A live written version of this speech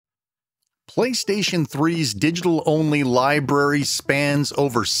PlayStation 3's digital-only library spans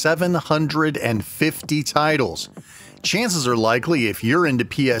over 750 titles. Chances are likely, if you're into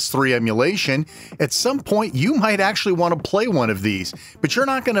PS3 emulation, at some point you might actually want to play one of these, but you're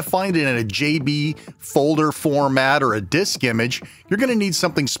not going to find it in a JB folder format or a disk image. You're going to need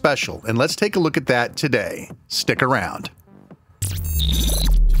something special, and let's take a look at that today. Stick around.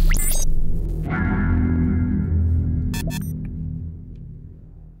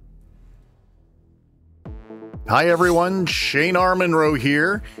 Hi everyone, Shane Armonroe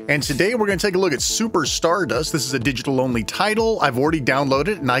here, and today we're going to take a look at Super Stardust. This is a digital-only title. I've already downloaded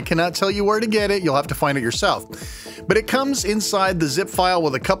it, and I cannot tell you where to get it. You'll have to find it yourself. But it comes inside the zip file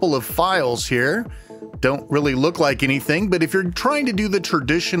with a couple of files here. Don't really look like anything, but if you're trying to do the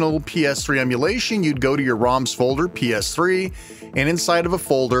traditional PS3 emulation, you'd go to your ROMs folder, PS3, and inside of a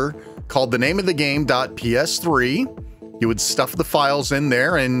folder called the name of the game.ps3, you would stuff the files in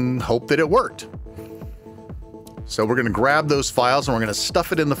there and hope that it worked. So we're going to grab those files and we're going to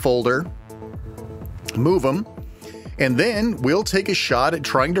stuff it in the folder, move them, and then we'll take a shot at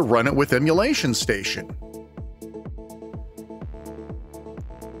trying to run it with Emulation Station.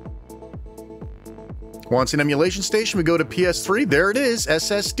 Once in Emulation Station, we go to PS3. There it is,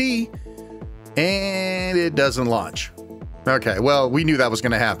 SSD, and it doesn't launch. Okay, well, we knew that was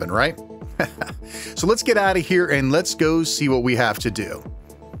going to happen, right? So let's get out of here and let's go see what we have to do.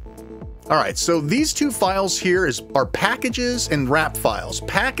 All right, so these two files here are packages and wrap files.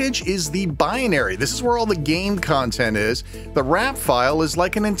 Package is the binary. This is where all the game content is. The wrap file is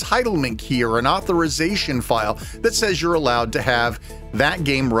like an entitlement key or an authorization file that says you're allowed to have that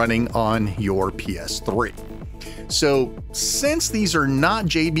game running on your PS3. So since these are not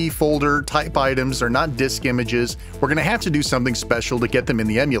JB folder type items, they're not disk images, we're gonna have to do something special to get them in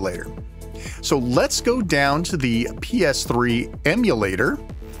the emulator. So let's go down to the PS3 emulator,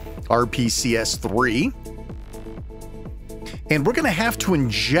 RPCS3, and we're going to have to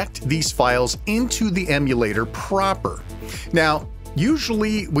inject these files into the emulator proper. Now,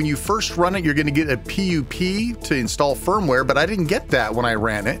 usually when you first run it, you're going to get a PUP to install firmware, but I didn't get that when I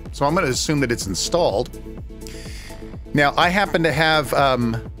ran it, so I'm going to assume that it's installed. Now, I happen to have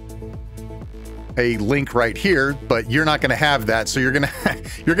a link right here, but you're not going to have that, so you're going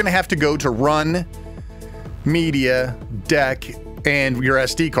to have to go to Run, Media, Deck, and your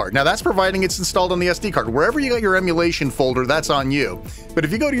SD card. Now that's providing it's installed on the SD card. Wherever you got your emulation folder, that's on you. But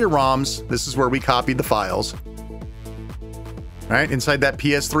if you go to your ROMs, this is where we copied the files. All right, inside that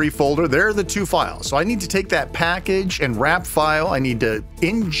PS3 folder, there are the two files. So I need to take that package and wrap file, I need to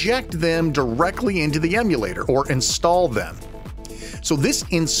inject them directly into the emulator or install them. So this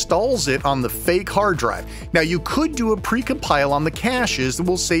installs it on the fake hard drive. Now you could do a precompile on the caches that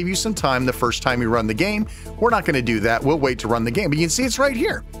will save you some time the first time you run the game. We're not going to do that. We'll wait to run the game, but you can see it's right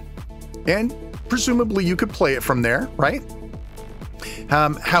here. And presumably you could play it from there, right?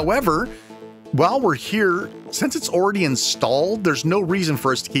 However, while we're here, since it's already installed, there's no reason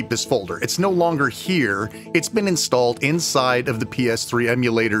for us to keep this folder. It's no longer here. It's been installed inside of the PS3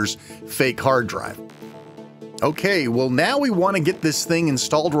 emulator's fake hard drive. Okay, well now we want to get this thing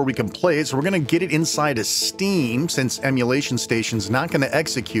installed where we can play it, so we're going to get it inside of Steam. Since Emulation Station's not going to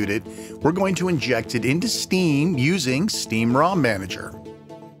execute it, we're going to inject it into Steam using Steam ROM Manager.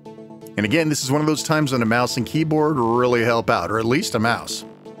 And again, this is one of those times when a mouse and keyboard really help out, or at least a mouse.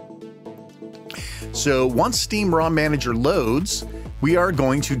 So once Steam ROM Manager loads, we are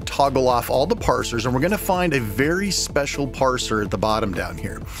going to toggle off all the parsers, and we're going to find a very special parser at the bottom down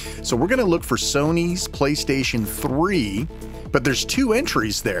here. So we're going to look for Sony's PlayStation 3, but there's two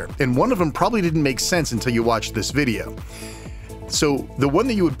entries there, and one of them probably didn't make sense until you watched this video. So the one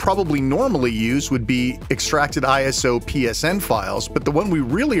that you would probably normally use would be extracted ISO PSN files, but the one we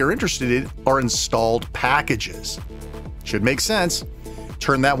really are interested in are installed packages. Should make sense.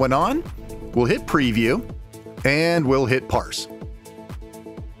 Turn that one on, we'll hit preview, and we'll hit parse.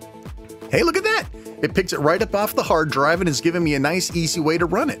 Hey, look at that! It picked it right up off the hard drive and is giving me a nice, easy way to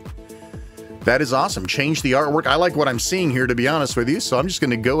run it. That is awesome. Change the artwork. I like what I'm seeing here, to be honest with you, so I'm just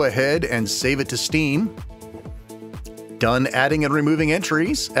going to go ahead and save it to Steam. Done adding and removing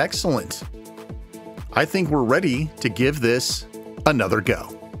entries. Excellent. I think we're ready to give this another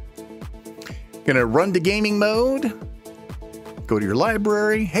go. Gonna run to gaming mode. Go to your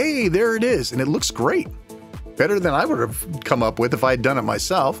library. Hey, there it is, and it looks great. Better than I would have come up with if I had done it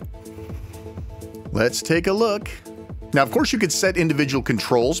myself. Let's take a look. Now, of course, you could set individual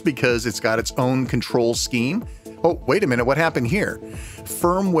controls because it's got its own control scheme. Oh, wait a minute, what happened here?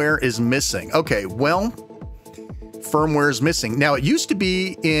 Firmware is missing. Okay, well, firmware is missing. Now, it used to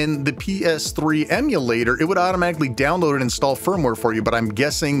be in the PS3 emulator, it would automatically download and install firmware for you, but I'm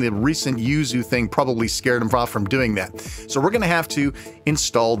guessing the recent Yuzu thing probably scared them off from doing that. So we're going to have to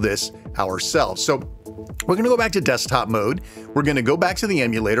install this ourselves. So we're going to go back to desktop mode. We're going to go back to the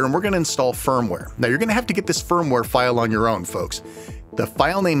emulator and we're going to install firmware. Now, you're going to have to get this firmware file on your own, folks. The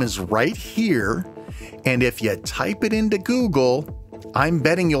file name is right here. And if you type it into Google, I'm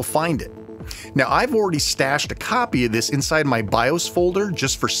betting you'll find it. Now, I've already stashed a copy of this inside my BIOS folder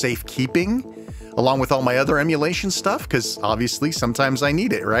just for safekeeping, along with all my other emulation stuff, because obviously sometimes I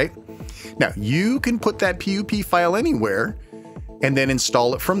need it, right? Now, you can put that PUP file anywhere and then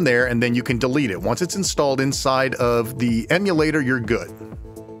install it from there, and then you can delete it. Once it's installed inside of the emulator, you're good.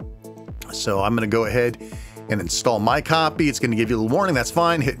 So I'm going to go ahead and install my copy. It's going to give you a little warning. That's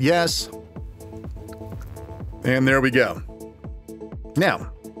fine. Hit yes. And there we go.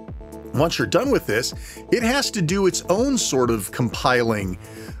 Now, once you're done with this, it has to do its own sort of compiling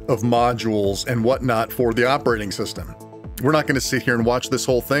of modules and whatnot for the operating system. We're not going to sit here and watch this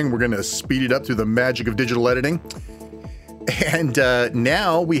whole thing. We're going to speed it up through the magic of digital editing. And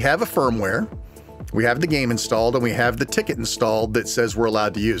now we have a firmware, we have the game installed, and we have the ticket installed that says we're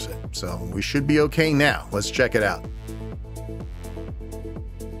allowed to use it. So we should be okay now. Let's check it out.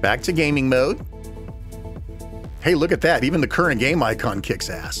 Back to gaming mode. Hey, look at that. Even the current game icon kicks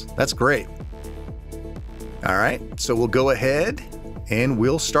ass. That's great. All right, so we'll go ahead and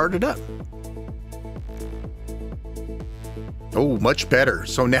we'll start it up. Oh, much better.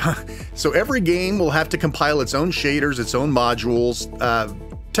 So now, every game will have to compile its own shaders, its own modules,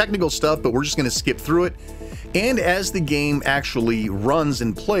 technical stuff, but we're just going to skip through it. And as the game actually runs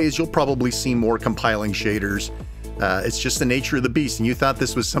and plays, you'll probably see more compiling shaders. It's just the nature of the beast. And you thought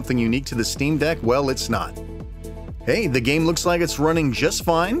this was something unique to the Steam Deck? Well, it's not. Hey, the game looks like it's running just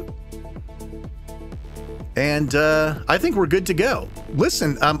fine. And I think we're good to go.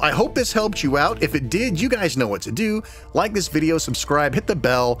 Listen, I hope this helped you out. If it did, you guys know what to do. Like this video, subscribe, hit the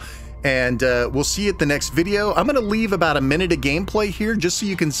bell, and we'll see you at the next video. I'm going to leave about a minute of gameplay here just so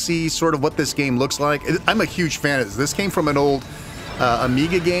you can see sort of what this game looks like. I'm a huge fan of this. This came from an old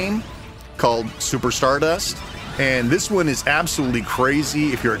Amiga game called Super Stardust. And this one is absolutely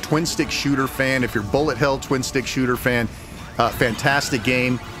crazy. If you're a twin-stick shooter fan, if you're bullet hell twin-stick shooter fan, fantastic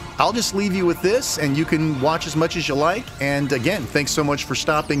game. I'll just leave you with this, and you can watch as much as you like. And again, thanks so much for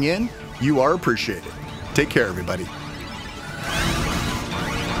stopping in. You are appreciated. Take care, everybody.